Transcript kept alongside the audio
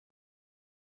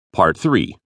Part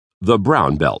 3, The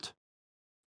Brown Belt.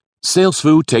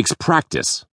 SalesFu takes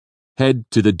practice. Head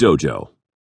to the dojo.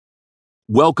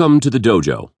 Welcome to the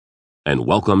dojo, and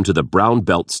welcome to the brown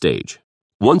belt stage.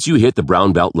 Once you hit the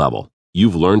brown belt level,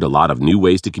 you've learned a lot of new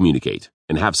ways to communicate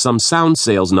and have some sound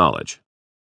sales knowledge.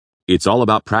 It's all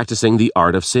about practicing the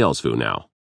art of SalesFu now.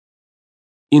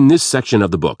 In this section of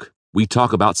the book, we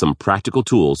talk about some practical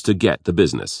tools to get the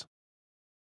business.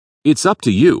 It's up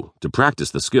to you to practice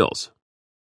the skills.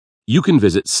 You can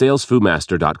visit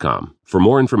salesfumaster.com for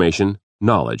more information,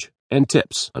 knowledge, and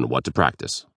tips on what to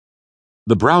practice.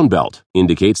 The brown belt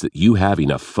indicates that you have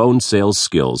enough phone sales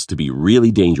skills to be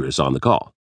really dangerous on the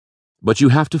call. But you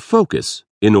have to focus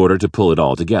in order to pull it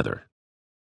all together.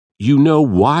 You know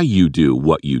why you do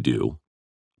what you do,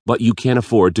 but you can't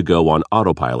afford to go on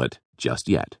autopilot just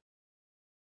yet.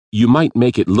 You might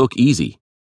make it look easy,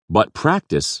 but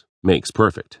practice makes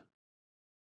perfect.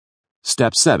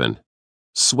 Step 7.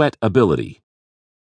 Sweat ability.